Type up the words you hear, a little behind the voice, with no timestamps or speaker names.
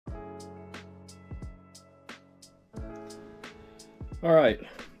Alright,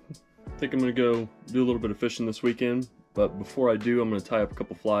 I think I'm going to go do a little bit of fishing this weekend, but before I do, I'm going to tie up a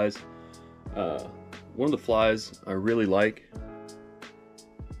couple flies. One of the flies I really like,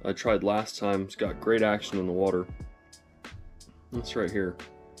 I tried last time, it's got great action in the water. This right here.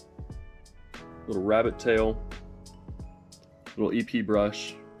 Little rabbit tail, little EP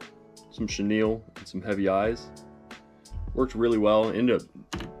brush, some chenille, and some heavy eyes. Worked really well. Ended up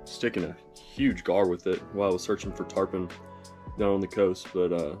sticking a huge gar with it while I was searching for tarpon down on the coast, but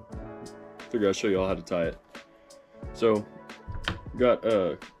figured I'd show you all how to tie it. So, got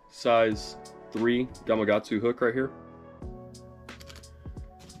a size 3 Gamakatsu hook right here.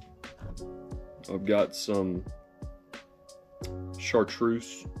 I've got some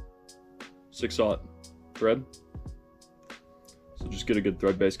chartreuse 6/0 thread. So just get a good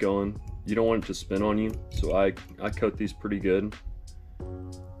thread base going. You don't want it to spin on you, so I coat these pretty good.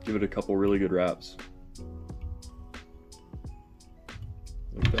 Give it a couple really good wraps.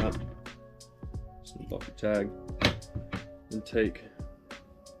 Like that. Snip off your tag. And take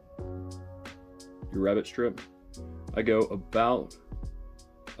your rabbit strip. I go about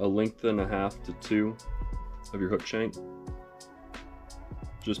 1.5 lengths to 2 of your hook shank.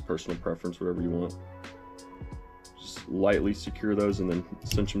 Just personal preference, whatever you want. Just lightly secure those and then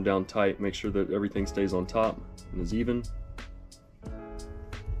cinch them down tight. Make sure that everything stays on top and is even.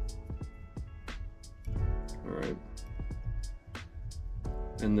 Alright.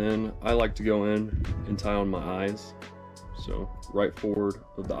 And then I like to go in and tie on my eyes. So right forward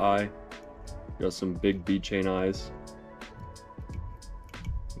of the eye, got some big bead chain eyes.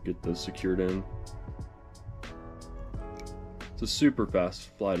 Get those secured in. It's a super fast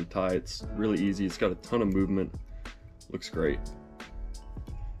fly to tie. It's really easy. It's got a ton of movement. Looks great.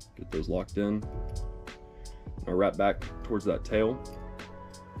 Get those locked in. I wrap back towards that tail,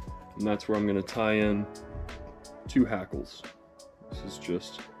 and that's where I'm going to tie in 2 hackles. This is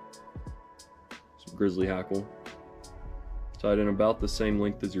just some grizzly hackle. Tied in about the same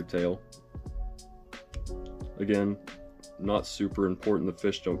length as your tail. Again, not super important. The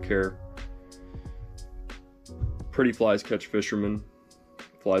fish don't care. Pretty flies catch fishermen.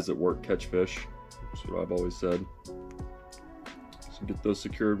 Flies that work catch fish. That's what I've always said. So get those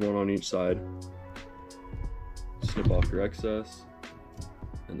secured, one on each side. Snip off your excess.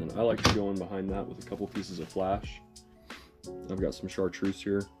 And then I like to go in behind that with a couple pieces of flash. I've got some chartreuse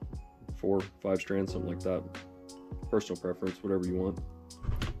here. 4, 5 strands, something like that. Personal preference, whatever you want.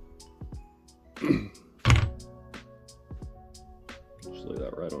 Just lay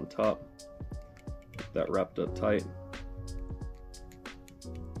that right on top. Get that wrapped up tight.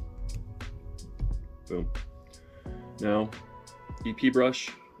 Boom. Now, EP brush.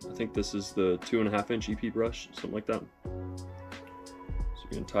 I think this is the 2.5 inch EP brush, something like that. So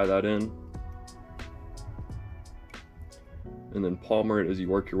you can tie that in. And then palmer it as you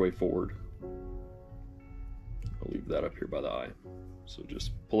work your way forward. I'll leave that up here by the eye. So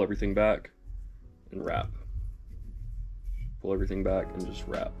just pull everything back and wrap. Pull everything back and just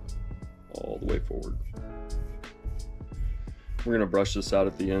wrap all the way forward. We're gonna brush this out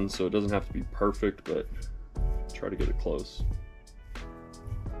at the end, so it doesn't have to be perfect, but try to get it close.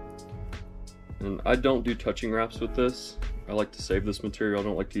 And I don't do touching wraps with this. I like to save this material. I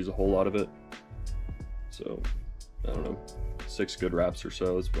don't like to use a whole lot of it. So, I don't know, 6 good wraps or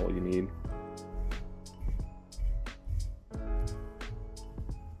so is all you need.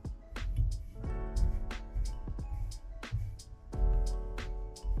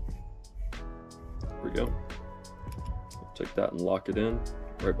 There we go. Take that and lock it in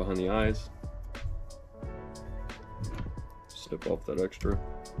right behind the eyes. Snip off that extra.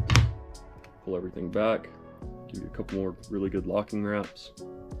 Pull everything back. Give you a couple more really good locking wraps.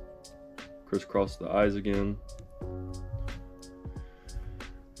 Crisscross the eyes again. And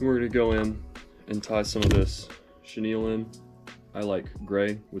we're going to go in and tie some of this chenille in. I like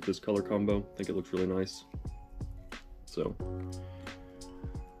gray with this color combo. I think it looks really nice. So,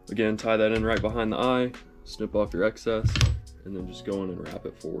 again, tie that in right behind the eye. Snip off your excess, and then just go in and wrap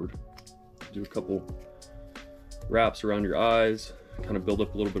it forward. Do a couple wraps around your eyes, kind of build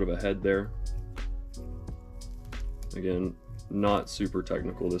up a little bit of a head there. Again, not super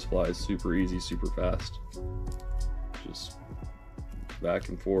technical. This fly is super easy, super fast. Just back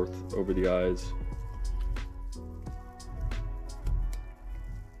and forth over the eyes.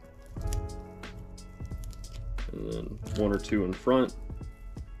 And then 1 or 2 in front.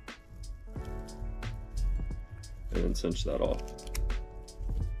 And then cinch that off.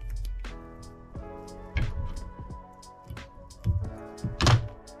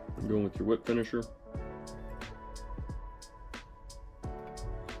 I'm going with your whip finisher.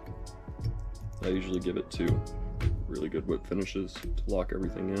 I usually give it 2 really good whip finishes to lock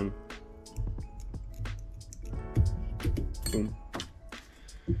everything in. Boom.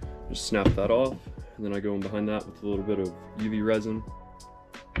 Just snap that off, and then I go in behind that with a little bit of UV resin.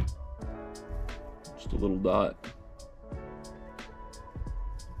 Just a little dot.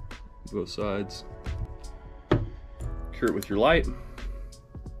 Both sides. Cure it with your light.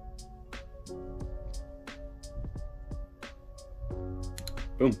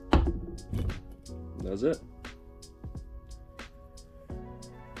 Boom. That's it.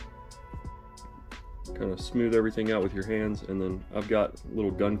 Kind of smooth everything out with your hands, and then I've got a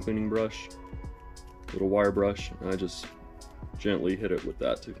little gun cleaning brush, little wire brush, and I just gently hit it with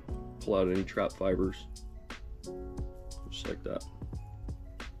that to pull out any trap fibers. Just like that.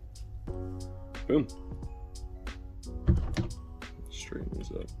 Boom. Straighten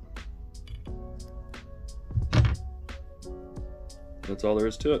these up. That's all there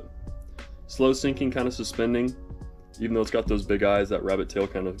is to it. Slow sinking, kind of suspending. Even though it's got those big eyes, that rabbit tail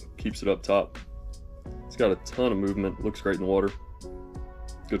kind of keeps it up top. It's got a ton of movement. Looks great in the water.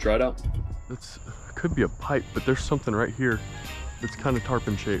 Go try it out. It could be a pipe, but there's something right here that's kind of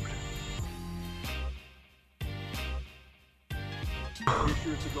tarpon shaped. You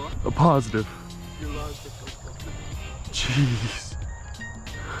sure it's a gar? A positive. Jeez.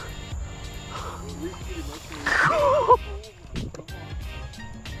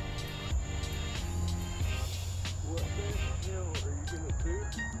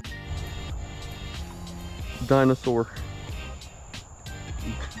 Dinosaur.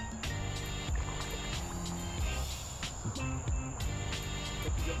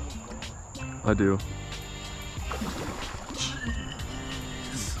 I do.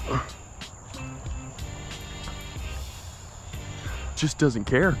 Jeez. Just doesn't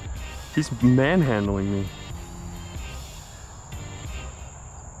care. He's manhandling me.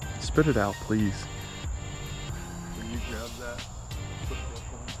 Spit it out, please. When you grab that,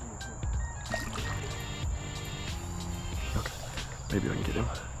 okay, maybe I can get him.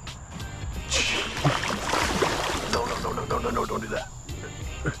 No, don't do that.